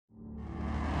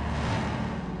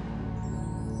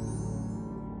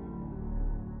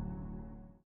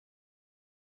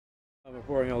I'm a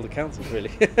boring old accountant,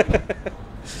 really.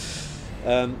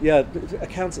 Yeah,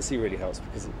 accountancy really helps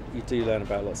because you do learn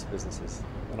about lots of businesses,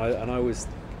 and I always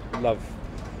love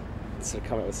sort of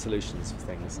coming up with solutions for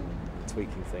things and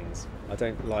tweaking things. I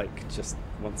don't like just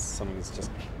once something's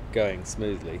just going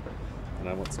smoothly, and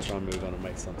I want to try and move on and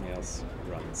make something else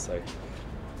run. So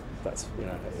that's,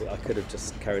 I could have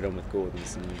just carried on with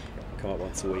Gordon's and come up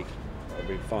once a week. That would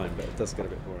be fine, but it does get a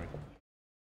bit boring.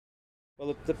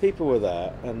 Well, the people were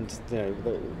there, and they're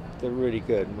really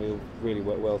good, and we all really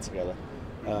work well together.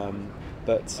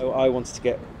 But I wanted to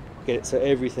get it so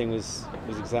everything was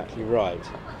exactly right.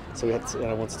 So we had to,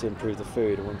 I wanted to improve the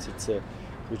food. I wanted to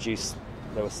reduce.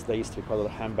 There used to be quite a lot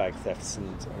of handbag thefts,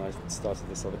 and I started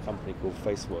this other company called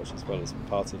FaceWatch as well as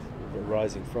part of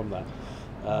rising from that.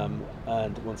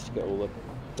 And wanted to get all the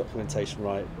documentation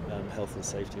right, health and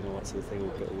safety and all that sort of thing.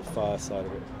 We'll get all the fire side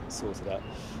of it sorted out.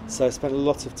 So I spent a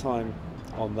lot of time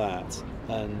on that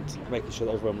and making sure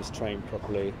that everyone was trained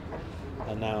properly.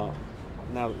 And now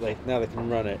they can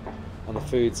run it, and the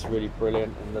food's really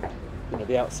brilliant, and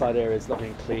the outside area is lovely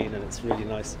and clean, and it's really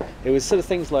nice. It was sort of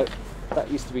things like that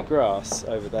used to be grass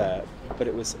over there, but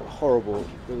it was horrible.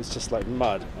 It was just like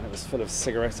mud, and it was full of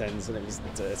cigarette ends, and it was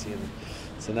dirty. And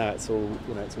so now it's all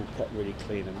kept really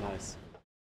clean and nice.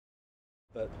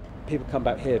 But people come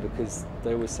back here because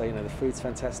they always say, the food's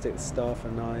fantastic, the staff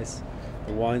are nice,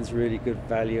 the wine's really good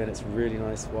value, and it's really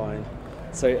nice wine.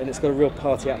 So, and it's got a real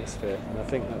party atmosphere, and I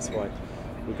think that's why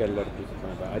we get a lot of people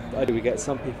coming back. We get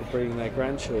some people bringing their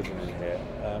grandchildren in here.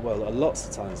 Lots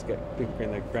of times people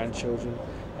bring their grandchildren.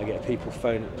 I get people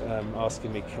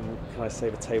asking me, can I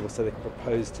save a table so they can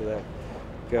propose to their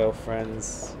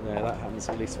girlfriends? That happens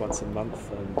at least once a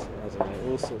month, and I don't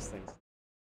know, all sorts of things.